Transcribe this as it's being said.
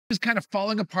is kind of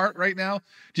falling apart right now?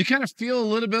 Do you kind of feel a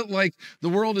little bit like the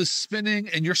world is spinning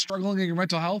and you're struggling in your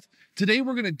mental health? Today,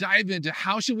 we're going to dive into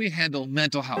how should we handle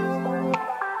mental health.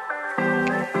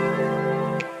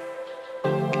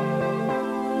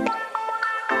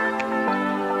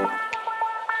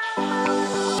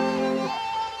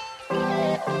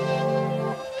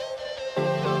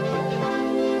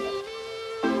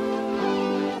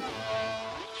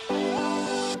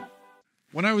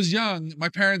 When I was young, my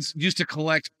parents used to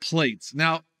collect plates.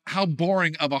 Now, how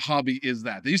boring of a hobby is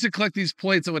that? They used to collect these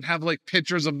plates that would have like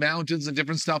pictures of mountains and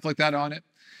different stuff like that on it.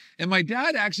 And my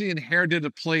dad actually inherited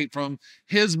a plate from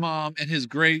his mom and his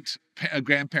great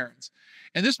grandparents.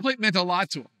 And this plate meant a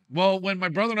lot to him. Well, when my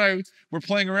brother and I were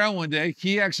playing around one day,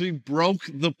 he actually broke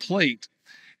the plate.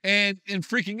 And in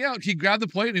freaking out, he grabbed the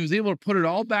plate and he was able to put it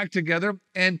all back together.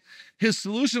 And his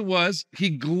solution was he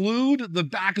glued the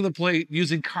back of the plate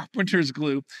using carpenter's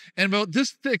glue. And about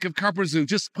this thick of carpenter's glue,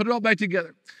 just put it all back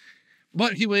together.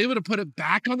 But he was able to put it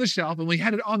back on the shelf. And when he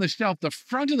had it on the shelf, the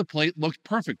front of the plate looked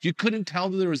perfect. You couldn't tell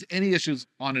that there was any issues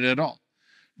on it at all.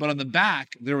 But on the back,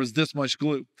 there was this much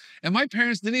glue. And my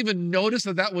parents didn't even notice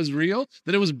that that was real,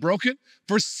 that it was broken.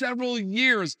 For several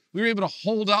years, we were able to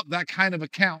hold up that kind of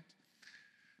account.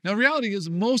 Now, the reality is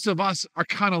most of us are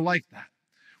kind of like that.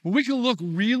 Well, we can look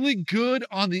really good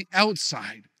on the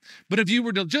outside, but if you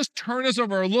were to just turn us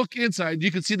over or look inside,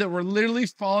 you can see that we're literally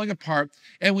falling apart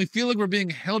and we feel like we're being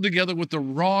held together with the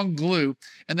wrong glue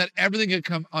and that everything can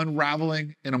come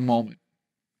unraveling in a moment.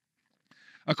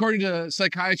 According to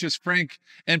psychiatrists Frank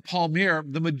and Paul Meir,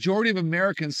 the majority of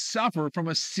Americans suffer from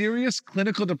a serious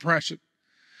clinical depression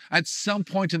at some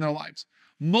point in their lives.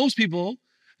 Most people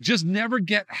just never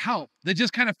get help. They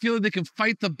just kind of feel like they can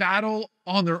fight the battle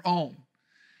on their own.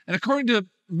 And according to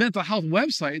mental health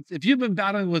websites, if you've been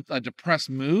battling with a depressed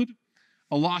mood,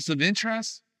 a loss of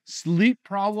interest, sleep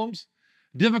problems,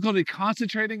 difficulty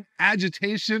concentrating,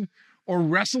 agitation, or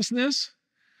restlessness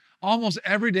almost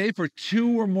every day for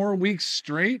 2 or more weeks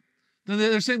straight, then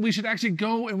they're saying we should actually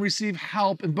go and receive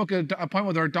help and book an appointment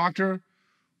with our doctor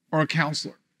or a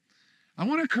counselor. I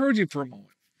want to encourage you for a moment.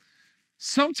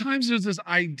 Sometimes there's this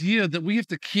idea that we have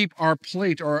to keep our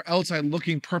plate or our outside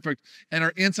looking perfect and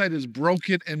our inside is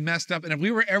broken and messed up. And if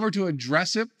we were ever to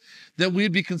address it, that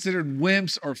we'd be considered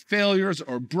wimps or failures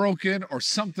or broken or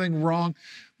something wrong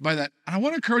by that. And I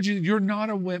want to encourage you, you're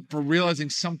not a wimp for realizing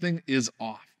something is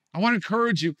off. I want to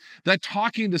encourage you that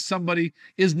talking to somebody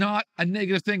is not a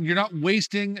negative thing. You're not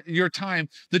wasting your time.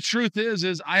 The truth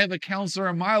is I have a counselor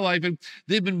in my life and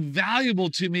they've been valuable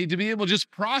to me to be able to just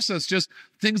process just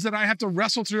things that I have to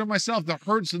wrestle through myself, the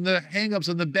hurts and the hangups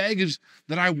and the baggage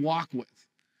that I walk with.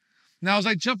 Now, as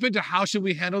I jump into how should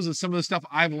we handle this and some of the stuff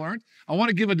I've learned, I want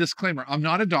to give a disclaimer. I'm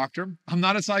not a doctor. I'm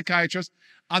not a psychiatrist.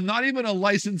 I'm not even a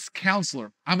licensed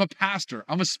counselor. I'm a pastor.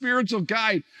 I'm a spiritual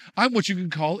guide. I'm what you can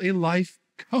call a life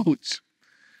coach.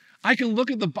 I can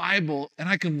look at the Bible and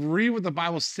I can read what the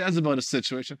Bible says about a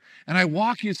situation and I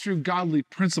walk you through godly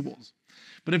principles.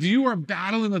 But if you are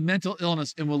battling with mental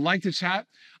illness and would like to chat,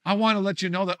 I want to let you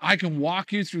know that I can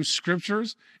walk you through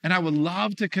scriptures and I would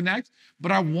love to connect,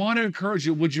 but I want to encourage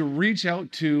you, would you reach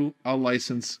out to a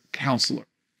licensed counselor?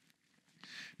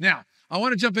 Now, I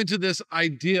want to jump into this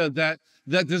idea that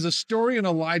there's a story in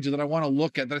Elijah that I want to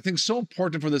look at that I think is so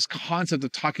important for this concept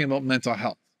of talking about mental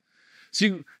health.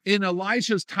 See, in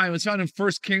Elisha's time, it's found in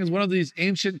 1 Kings, one of these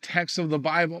ancient texts of the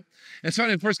Bible. It's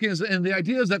found in 1 Kings, and the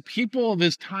idea is that people of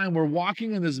his time were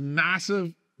walking in this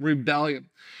massive rebellion.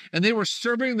 And they were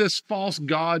serving this false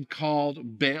god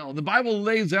called Baal. The Bible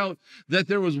lays out that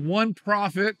there was one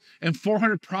prophet and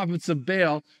 400 prophets of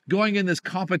Baal going in this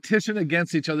competition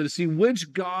against each other to see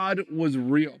which god was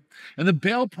real. And the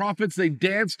Baal prophets, they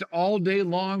danced all day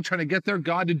long trying to get their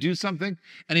god to do something,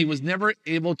 and he was never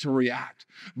able to react.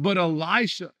 But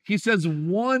Elisha, he says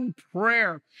one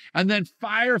prayer, and then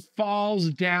fire falls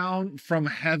down from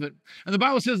heaven. And the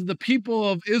Bible says that the people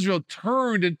of Israel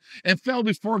turned and fell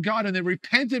before God, and they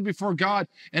repented before God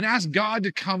and asked God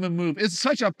to come and move. It's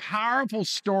such a powerful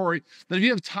story that if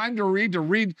you have time to read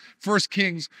 1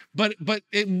 Kings, but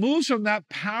it moves from that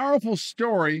powerful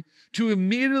story to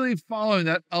immediately following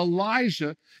that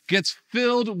Elijah gets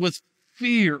filled with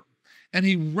fear and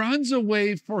he runs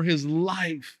away for his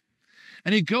life.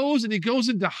 And he goes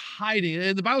into hiding.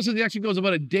 And the Bible says he actually goes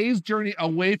about a day's journey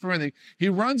away from everything. He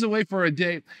runs away for a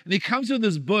day and he comes to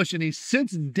this bush and he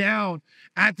sits down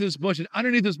at this bush and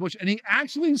underneath this bush. And he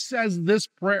actually says this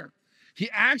prayer.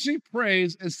 He actually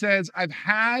prays and says, I've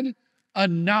had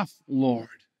enough, Lord.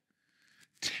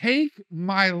 Take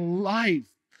my life.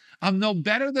 I'm no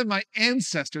better than my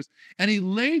ancestors. And he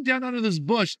laid down under this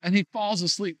bush and he falls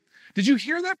asleep. Did you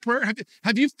hear that prayer?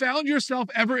 Have you found yourself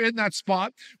ever in that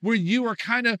spot where you are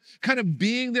kind of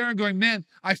being there and going, man,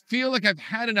 I feel like I've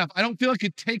had enough. I don't feel like I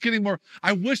could take anymore.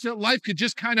 I wish that life could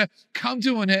just kind of come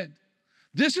to an end.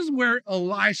 This is where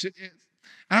Elisha is.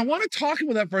 And I want to talk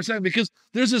about that for a second because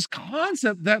there's this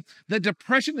concept that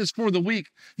depression is for the weak.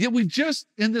 Yet we just,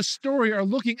 in this story, are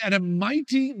looking at a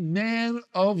mighty man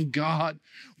of God,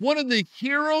 one of the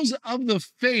heroes of the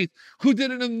faith who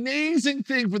did an amazing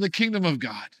thing for the kingdom of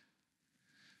God.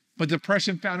 But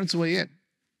depression found its way in.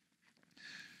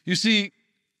 You see,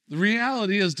 the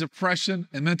reality is depression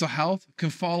and mental health can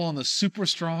fall on the super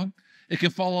strong. It can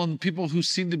fall on people who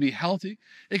seem to be healthy.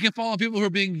 It can fall on people who are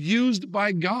being used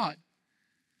by God.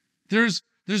 There's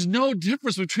no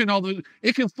difference between all the,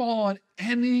 it can fall on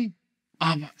any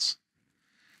of us.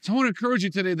 So I want to encourage you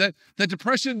today that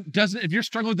depression doesn't, if you're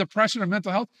struggling with depression or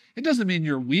mental health, it doesn't mean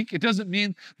you're weak. It doesn't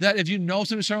mean that if you know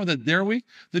somebody's struggling with that they're weak.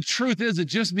 The truth is, it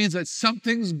just means that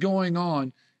something's going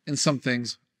on and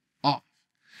something's off.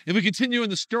 If we continue in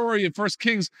the story in 1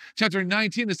 Kings chapter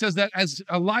 19, it says that as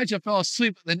Elijah fell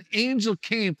asleep, an angel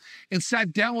came and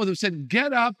sat down with him and said,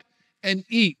 "Get up and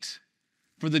eat,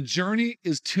 for the journey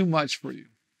is too much for you."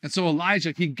 And so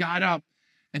Elijah, he got up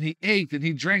and he ate and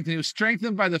he drank and he was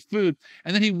strengthened by the food.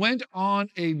 And then he went on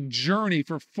a journey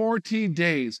for 40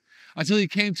 days until he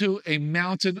came to a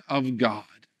mountain of God,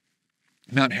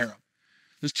 Mount Horeb.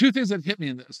 There's two things that hit me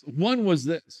in this. One was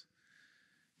this,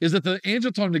 is that the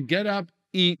angel told him to get up,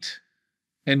 eat,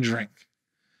 and drink.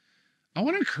 I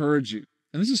want to encourage you,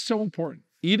 and this is so important.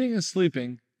 Eating and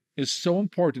sleeping is so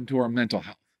important to our mental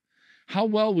health. How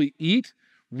well we eat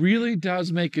really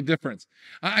does make a difference.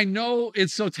 I know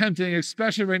it's so tempting,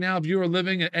 especially right now, if you are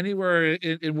living anywhere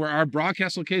in where our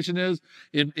broadcast location is,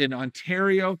 in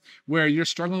Ontario, where you're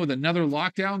struggling with another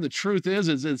lockdown. The truth is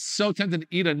it's so tempting to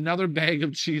eat another bag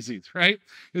of Cheez-Its, right?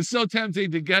 It's so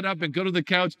tempting to get up and go to the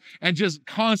couch and just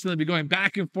constantly be going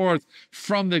back and forth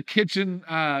from the kitchen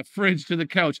fridge to the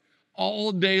couch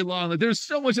all day long. Like, there's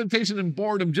so much temptation and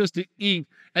boredom just to eat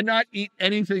and not eat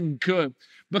anything good.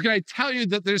 But can I tell you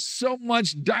that there's so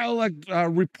much dialect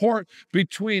report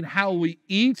between how we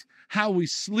eat, how we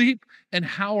sleep, and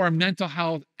how our mental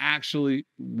health actually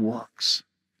works.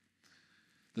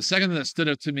 The second thing that stood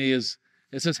out to me is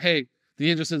it says, hey, the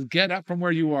angel says, get up from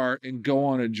where you are and go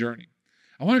on a journey.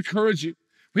 I want to encourage you.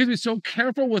 We have to be so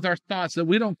careful with our thoughts that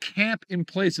we don't camp in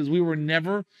places we were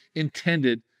never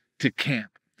intended to camp.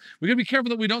 We got to be careful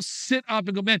that we don't sit up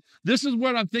and go, man, this is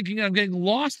what I'm thinking, and I'm getting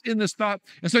lost in this thought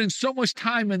and spending so much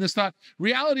time in this thought.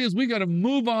 Reality is we got to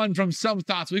move on from some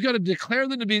thoughts. We got to declare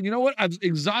them to be, you know what, I've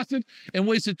exhausted and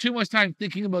wasted too much time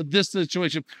thinking about this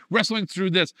situation, wrestling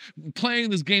through this, playing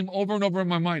this game over and over in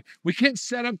my mind. We can't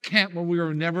set up camp where we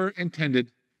were never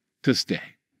intended to stay.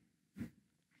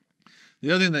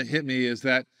 The other thing that hit me is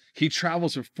that he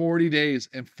travels for 40 days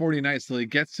and 40 nights till he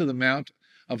gets to the Mount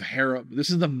of Horeb. This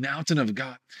is the mountain of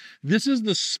God. This is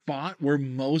the spot where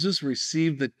Moses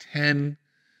received the 10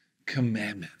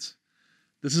 commandments.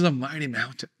 This is a mighty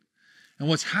mountain. And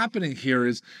what's happening here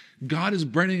is God is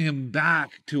bringing him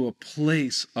back to a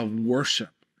place of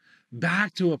worship,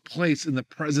 back to a place in the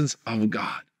presence of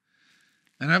God.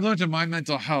 And I've learned in my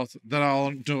mental health that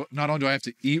not only do I have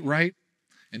to eat right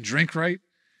and drink right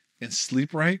and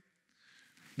sleep right,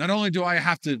 not only do I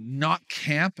have to not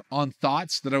camp on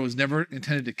thoughts that I was never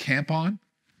intended to camp on,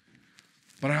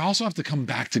 but I also have to come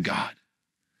back to God.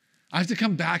 I have to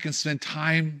come back and spend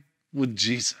time with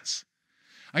Jesus.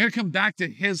 I got to come back to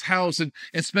his house and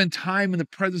spend time in the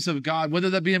presence of God, whether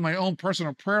that be in my own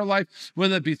personal prayer life,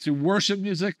 whether that be through worship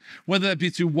music, whether that be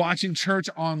through watching church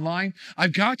online.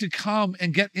 I've got to come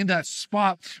and get in that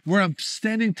spot where I'm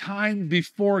spending time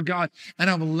before God and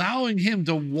I'm allowing him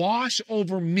to wash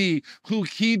over me who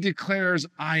he declares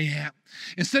I am.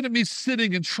 Instead of me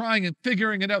sitting and trying and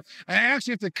figuring it out, I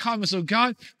actually have to come and say,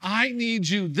 God, I need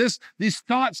you. These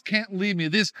thoughts can't leave me.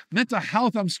 This mental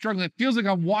health, I'm struggling. It feels like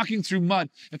I'm walking through mud.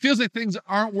 It feels like things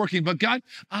aren't working. But God,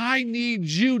 I need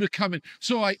you to come in.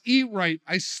 So I eat right.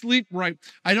 I sleep right.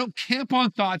 I don't camp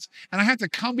on thoughts. And I have to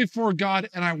come before God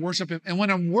and I worship him. And when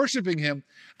I'm worshiping him,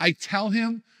 I tell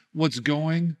him what's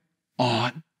going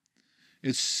on.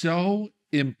 It's so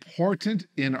important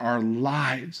in our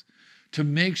lives to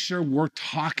make sure we're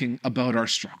talking about our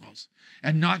struggles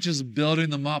and not just building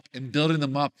them up and building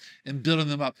them up and building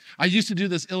them up. I used to do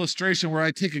this illustration where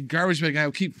I take a garbage bag and I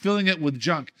would keep filling it with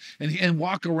junk and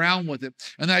walk around with it.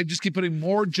 And then I just keep putting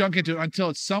more junk into it until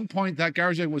at some point that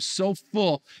garbage bag was so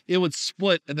full, it would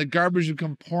split and the garbage would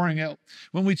come pouring out.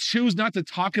 When we choose not to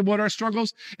talk about our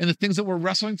struggles and the things that we're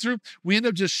wrestling through, we end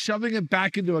up just shoving it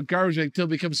back into a garbage bag until it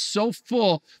becomes so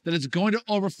full that it's going to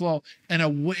overflow and a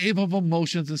wave of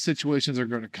emotions and situations are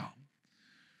going to come.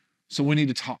 So we need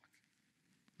to talk.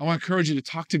 I want to encourage you to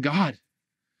talk to God.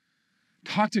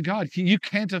 Talk to God. You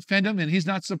can't offend him, and he's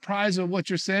not surprised at what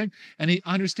you're saying, and he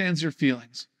understands your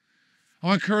feelings. I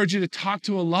want to encourage you to talk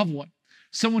to a loved one,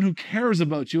 someone who cares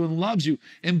about you and loves you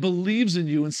and believes in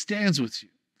you and stands with you.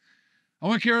 I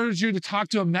want to encourage you to talk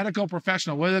to a medical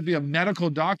professional, whether it be a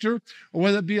medical doctor or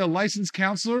whether it be a licensed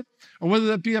counselor or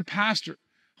whether it be a pastor.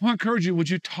 I want to encourage you, would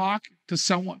you talk to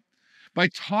someone? By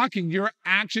talking, you're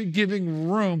actually giving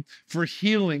room for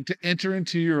healing to enter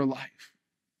into your life.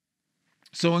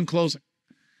 So in closing,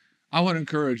 I want to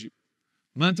encourage you.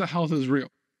 Mental health is real.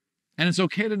 And it's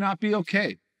okay to not be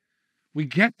okay. We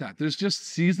get that. There's just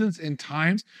seasons and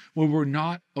times where we're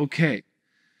not okay.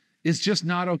 It's just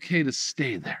not okay to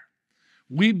stay there.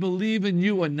 We believe in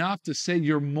you enough to say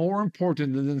you're more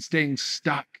important than staying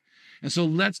stuck. And so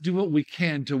let's do what we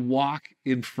can to walk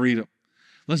in freedom.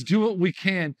 Let's do what we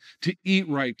can to eat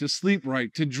right, to sleep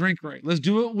right, to drink right. Let's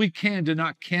do what we can to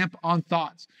not camp on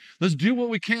thoughts. Let's do what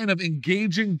we can of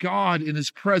engaging God in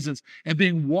his presence and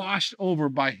being washed over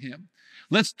by him.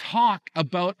 Let's talk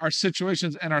about our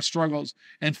situations and our struggles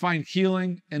and find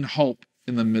healing and hope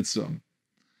in the midst of them.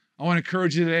 I want to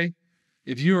encourage you today,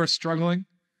 if you are struggling,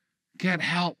 get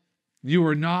help. You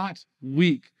are not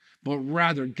weak, but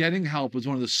rather getting help is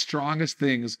one of the strongest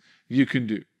things you can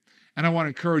do. And I want to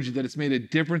encourage you that it's made a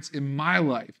difference in my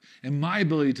life and my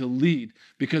ability to lead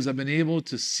because I've been able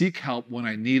to seek help when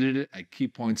I needed it at key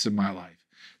points in my life.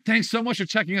 Thanks so much for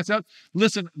checking us out.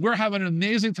 Listen, we're having an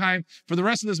amazing time. For the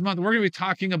rest of this month, we're going to be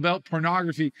talking about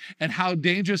pornography and how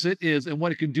dangerous it is and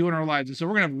what it can do in our lives. And so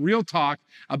we're going to have real talk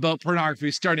about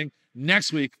pornography starting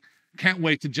next week. Can't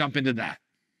wait to jump into that.